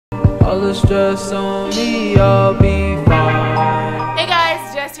all the stress on me, I'll be fine. Hey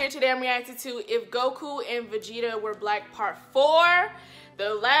guys, Jess here. Today I'm reacting to If Goku and Vegeta Were Black Part 4.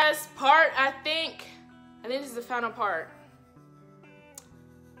 The last part, I think this is the final part.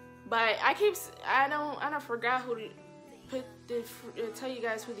 But I don't forgot who to tell you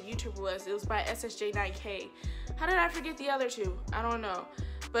guys who the YouTuber was. It was by ssj9k. How did I forget the other two? I don't know.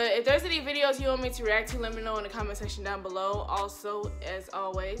 But if there's any videos you want me to react to, let me know in the comment section down below. Also, as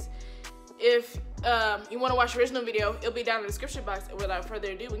always, if you want to watch the original video, it'll be down in the description box. And without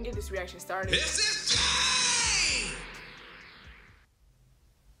further ado, we can get this reaction started.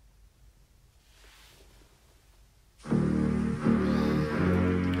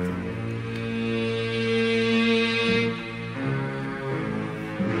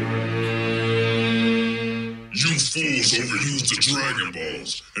 You fools overused the Dragon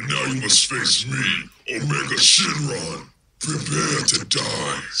Balls, and now you must face me, Omega Shinron. Prepare to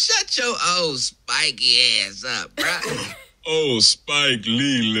die. Shut your old spiky ass up, bruh. Oh, Spike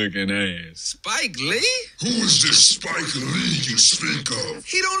Lee looking ass. Spike Lee? Who is this Spike Lee you speak of?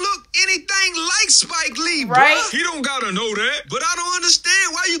 He don't look anything like Spike Lee, bruh. Right? He don't gotta know that. But I don't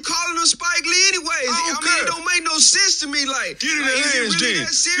understand why you calling him Spike Lee anyways. I mean, it don't make no sense to me. Like, Get in the hands, really then.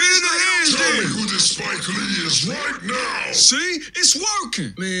 that serious? Get in the hands, Tell me then. who this Spike Lee is right now. See? It's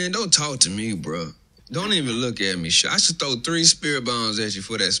working. Man, don't talk to me, bruh. Don't even look at me. I should throw 3 spirit bombs at you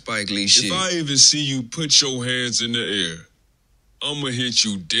for that Spike Lee shit. If I even see you put your hands in the air, I'ma hit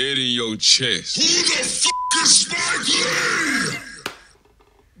you dead in your chest. Who the fuck is Spike Lee?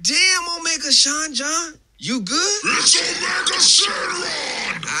 Damn, Omega Sean John. You good? It's Omega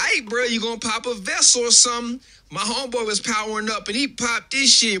Shinron. Alright, bro, you gonna pop a vessel or something? My homeboy was powering up and he popped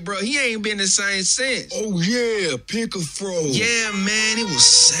this shit, bro. He ain't been the same since. Oh yeah, pick a fro. Yeah, man, it was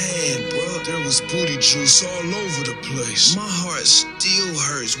sad, bro. There was booty juice all over the place. My heart still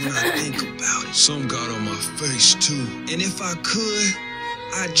hurts when I think about it. Some got on my face too. And if I could,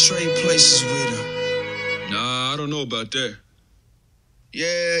 I'd trade places with him. Nah, I don't know about that.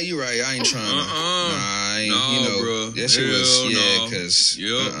 Yeah, you right. I ain't trying to. Nah, I ain't, Nah, you know, bro. that shit was, Hell yeah, no. cause,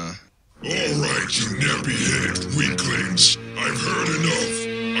 Yep. All right, you nappy-headed weaklings. I've heard enough.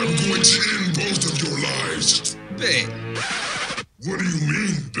 I'm going to end both of your lives. Bet. What do you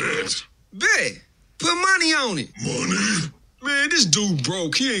mean, bet? Bet. Put money on it. Money? Man, this dude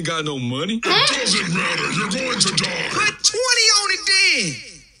broke. He ain't got no money. It doesn't matter. You're going to die. Put 20 on it then.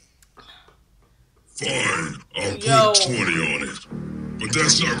 Fine, I'll put 20 on it. But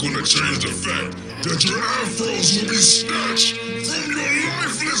that's not going to change the fact that your afros will be snatched from your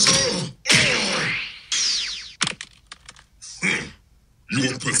lifeless...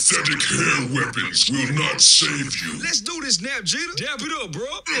 Your pathetic hair weapons will not save you. Let's do this, Nap Jeter. Dap it up, bro.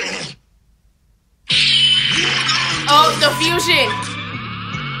 Oh, the fusion.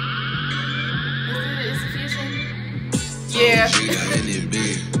 Is it fusion? Yeah.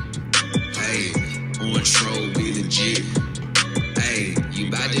 Hey, on troll be legit. Hey, you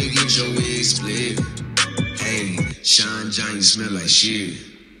bout to get your wig split. Hey, Sean John, you smell like shit.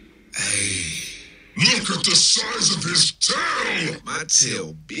 Hey. Look at the size of his tail! My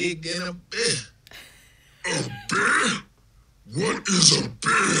tail big than a bear. A bear? What is a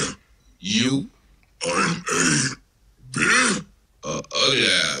bear? You? I'm a bear?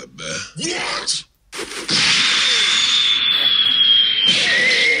 Yeah, bear. What?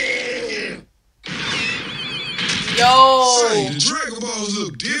 Yo. Say, the Dragon Balls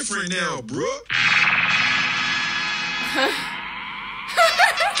look different now, bro.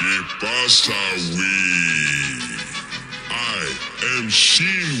 Que pasa, we? I am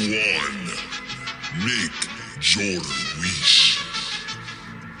Shin-One. Make Jordan wish.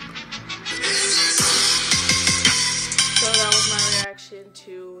 So that was my reaction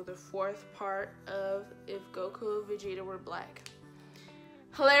to the 4th part of If Goku and Vegeta Were Black.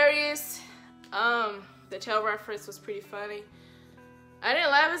 Hilarious. The tail reference was pretty funny. I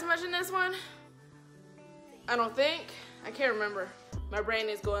didn't laugh as much in this one. I don't think. I can't remember. My brain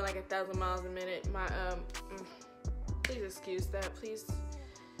is going like 1,000 miles a minute. Please excuse that. Please.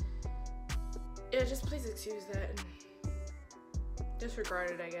 Yeah, just please excuse that. And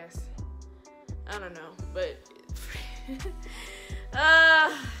disregard it, I guess. I don't know, but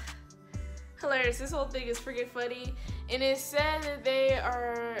hilarious. This whole thing is freaking funny. And it said that they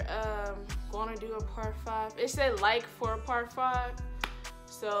are going to do a part 5. It said like for a part 5.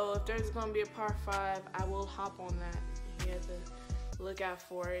 So if there's going to be a part 5, I will hop on that. You have to look out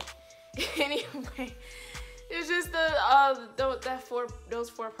for it. Anyway, it's just those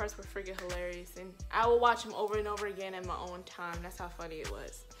 4 parts were freaking hilarious. And I will watch them over and over again at my own time. That's how funny it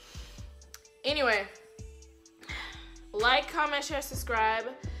was. Anyway, like, comment, share, subscribe.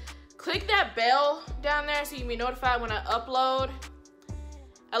 click that bell down there so you can be notified when I upload.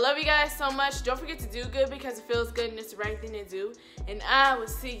 I love you guys so much. Don't forget to do good because it feels good and it's the right thing to do. And I will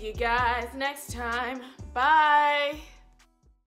see you guys next time. Bye.